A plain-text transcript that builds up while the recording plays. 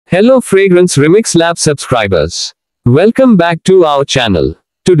Hello Fragrance Remix Lab subscribers. Welcome back to our channel.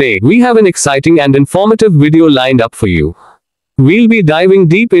 Today, we have an exciting and informative video lined up for you. We'll be diving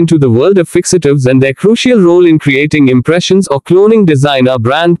deep into the world of fixatives and their crucial role in creating impressions or cloning designer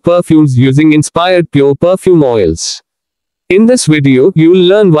brand perfumes using inspired pure perfume oils. In this video, you'll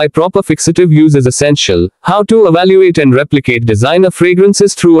learn why proper fixative use is essential, how to evaluate and replicate designer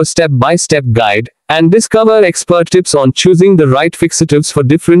fragrances through a step-by-step guide, and discover expert tips on choosing the right fixatives for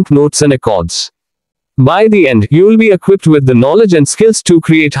different notes and accords. By the end, you'll be equipped with the knowledge and skills to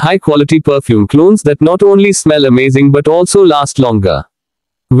create high-quality perfume clones that not only smell amazing but also last longer.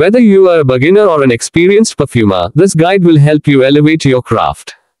 Whether you are a beginner or an experienced perfumer, this guide will help you elevate your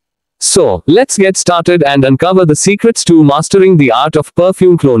craft. So, let's get started and uncover the secrets to mastering the art of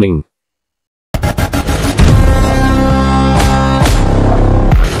perfume cloning.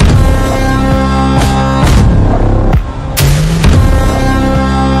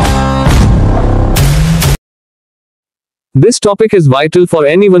 This topic is vital for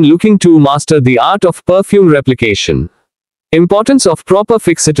anyone looking to master the art of perfume replication. Importance of proper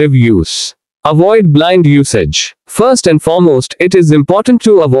fixative use. Avoid blind usage. First and foremost, it is important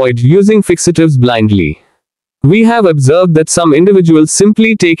to avoid using fixatives blindly. We have observed that some individuals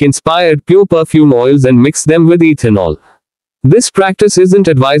simply take inspired pure perfume oils and mix them with ethanol. This practice isn't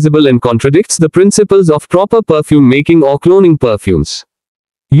advisable and contradicts the principles of proper perfume making or cloning perfumes.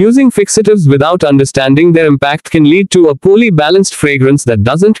 Using fixatives without understanding their impact can lead to a poorly balanced fragrance that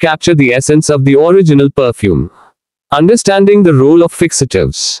doesn't capture the essence of the original perfume. Understanding the role of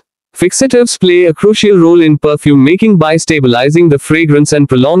fixatives. Fixatives play a crucial role in perfume making by stabilizing the fragrance and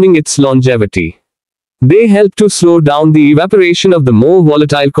prolonging its longevity. They help to slow down the evaporation of the more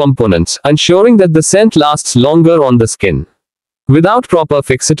volatile components, ensuring that the scent lasts longer on the skin. Without proper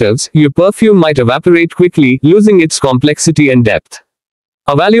fixatives, your perfume might evaporate quickly, losing its complexity and depth.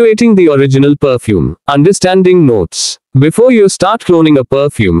 Evaluating the original perfume. Understanding notes. Before you start cloning a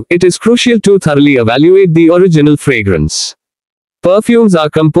perfume, it is crucial to thoroughly evaluate the original fragrance. Perfumes are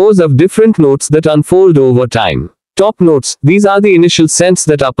composed of different notes that unfold over time. Top notes. These are the initial scents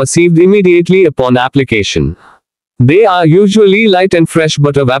that are perceived immediately upon application. They are usually light and fresh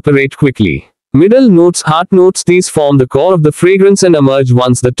but evaporate quickly. Middle notes. Heart notes. These form the core of the fragrance and emerge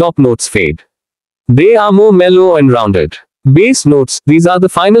once the top notes fade. They are more mellow and rounded. Base notes. These are the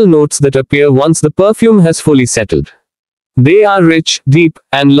final notes that appear once the perfume has fully settled. They are rich, deep,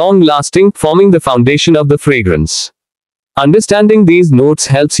 and long-lasting, forming the foundation of the fragrance. Understanding these notes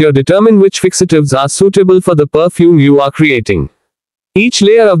helps you determine which fixatives are suitable for the perfume you are creating. Each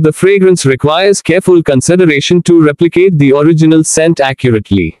layer of the fragrance requires careful consideration to replicate the original scent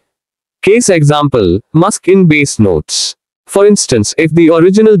accurately. Case example, musk in base notes. For instance, if the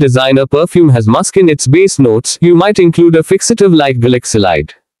original designer perfume has musk in its base notes, you might include a fixative like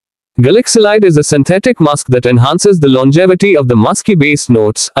glyxolide. Glyxolide is a synthetic musk that enhances the longevity of the musky base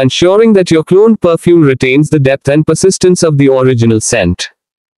notes, ensuring that your cloned perfume retains the depth and persistence of the original scent.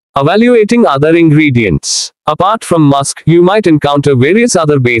 Evaluating other ingredients. Apart from musk, you might encounter various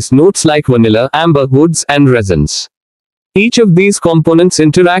other base notes like vanilla, amber, woods, and resins. Each of these components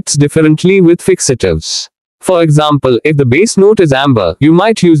interacts differently with fixatives. For example, if the base note is amber, you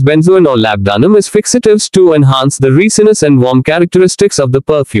might use benzoin or labdanum as fixatives to enhance the resinous and warm characteristics of the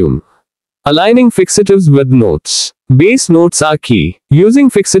perfume. Aligning fixatives with notes. Base notes are key. Using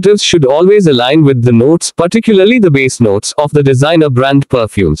fixatives should always align with the notes, particularly the base notes, of the designer brand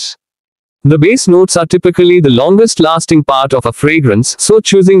perfumes. The base notes are typically the longest lasting part of a fragrance, so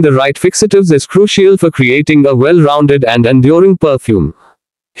choosing the right fixatives is crucial for creating a well-rounded and enduring perfume.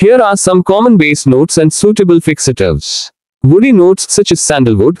 Here are some common base notes and suitable fixatives. Woody notes such as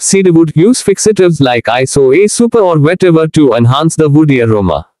sandalwood, cedarwood. Use fixatives like ISO-A Super or Vetiver to enhance the woody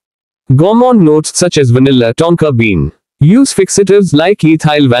aroma. Gourmand notes such as vanilla, tonka bean. Use fixatives like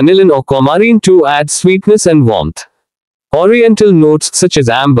ethyl vanillin or coumarin to add sweetness and warmth. Oriental notes such as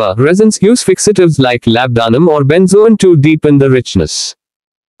amber, resins. Use fixatives like labdanum or benzoin to deepen the richness.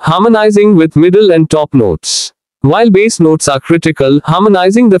 Harmonizing with middle and top notes. While base notes are critical,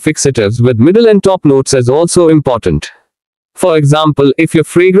 harmonizing the fixatives with middle and top notes is also important. For example, if your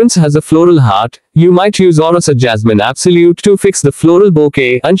fragrance has a floral heart, you might use Orisa Jasmine Absolute to fix the floral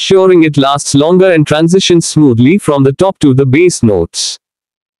bouquet, ensuring it lasts longer and transitions smoothly from the top to the base notes.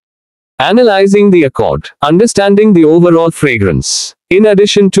 Analyzing the accord. Understanding the overall fragrance. In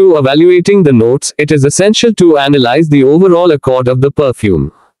addition to evaluating the notes, it is essential to analyze the overall accord of the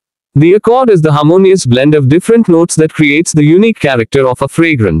perfume. The accord is the harmonious blend of different notes that creates the unique character of a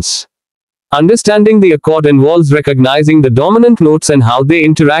fragrance. Understanding the accord involves recognizing the dominant notes and how they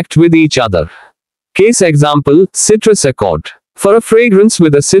interact with each other. Case example, citrus accord. For a fragrance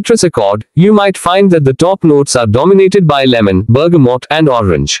with a citrus accord, you might find that the top notes are dominated by lemon, bergamot, and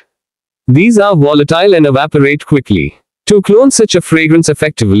orange. These are volatile and evaporate quickly. To clone such a fragrance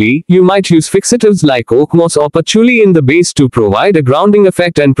effectively, you might use fixatives like oak moss or patchouli in the base to provide a grounding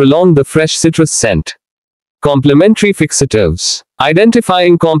effect and prolong the fresh citrus scent. Complementary fixatives.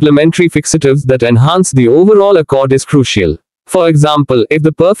 Identifying complementary fixatives that enhance the overall accord is crucial. For example, if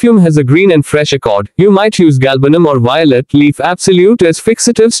the perfume has a green and fresh accord, you might use galbanum or violet leaf absolute as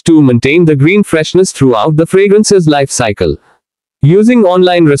fixatives to maintain the green freshness throughout the fragrance's life cycle. Using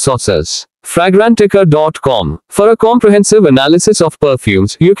online resources. Fragrantica.com. For a comprehensive analysis of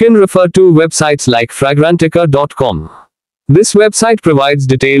perfumes, you can refer to websites like Fragrantica.com. This website provides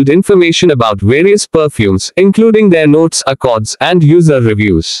detailed information about various perfumes, including their notes, accords, and user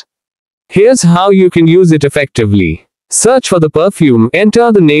reviews. Here's how you can use it effectively. Search for the perfume,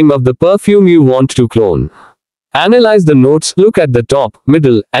 enter the name of the perfume you want to clone. Analyze the notes, look at the top,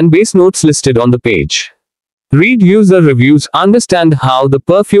 middle, and base notes listed on the page. Read user reviews, understand how the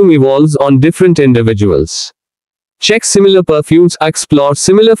perfume evolves on different individuals. Check similar perfumes, explore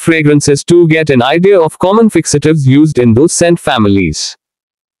similar fragrances to get an idea of common fixatives used in those scent families.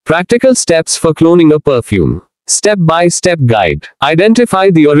 Practical steps for cloning a perfume. Step-by-step guide.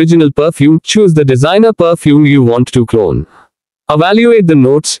 Identify the original perfume, choose the designer perfume you want to clone. Evaluate the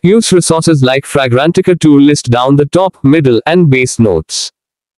notes, use resources like Fragrantica to list down the top, middle, and base notes.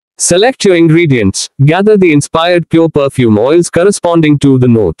 Select your ingredients, gather the inspired pure perfume oils corresponding to the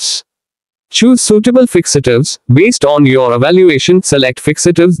notes. Choose suitable fixatives. Based on your evaluation, select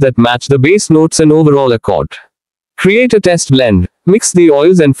fixatives that match the base notes and overall accord. Create a test blend. Mix the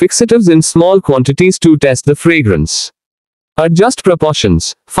oils and fixatives in small quantities to test the fragrance. Adjust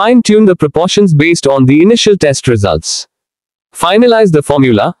proportions. Fine-tune the proportions based on the initial test results. Finalize the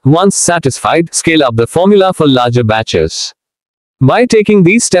formula. Once satisfied, scale up the formula for larger batches. By taking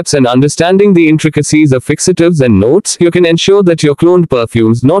these steps and understanding the intricacies of fixatives and notes, you can ensure that your cloned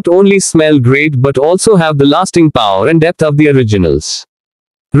perfumes not only smell great but also have the lasting power and depth of the originals.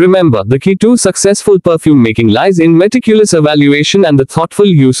 Remember, the key to successful perfume making lies in meticulous evaluation and the thoughtful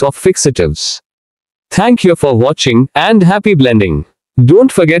use of fixatives. Thank you for watching, and happy blending. Don't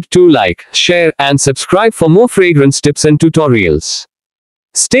forget to like, share, and subscribe for more fragrance tips and tutorials.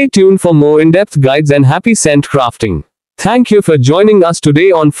 Stay tuned for more in-depth guides and happy scent crafting. Thank you for joining us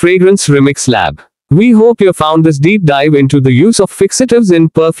today on Fragrance Remix Lab. We hope you found this deep dive into the use of fixatives in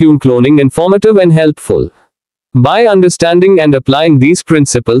perfume cloning informative and helpful. By understanding and applying these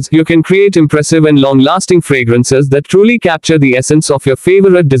principles, you can create impressive and long-lasting fragrances that truly capture the essence of your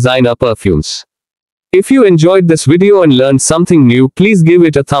favorite designer perfumes. If you enjoyed this video and learned something new, please give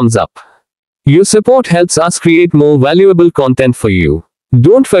it a thumbs up. Your support helps us create more valuable content for you.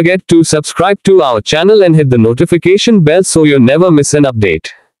 Don't forget to subscribe to our channel and hit the notification bell so you never miss an update.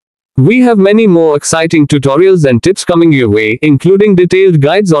 We have many more exciting tutorials and tips coming your way, including detailed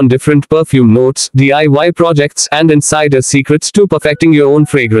guides on different perfume notes, DIY projects, and insider secrets to perfecting your own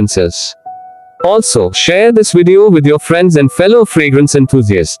fragrances. Also, share this video with your friends and fellow fragrance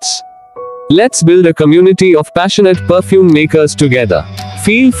enthusiasts. Let's build a community of passionate perfume makers together.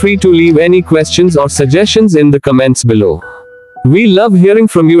 Feel free to leave any questions or suggestions in the comments below. We love hearing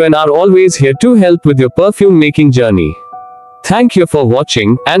from you and are always here to help with your perfume making journey. Thank you for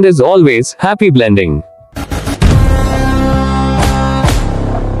watching, and as always, happy blending.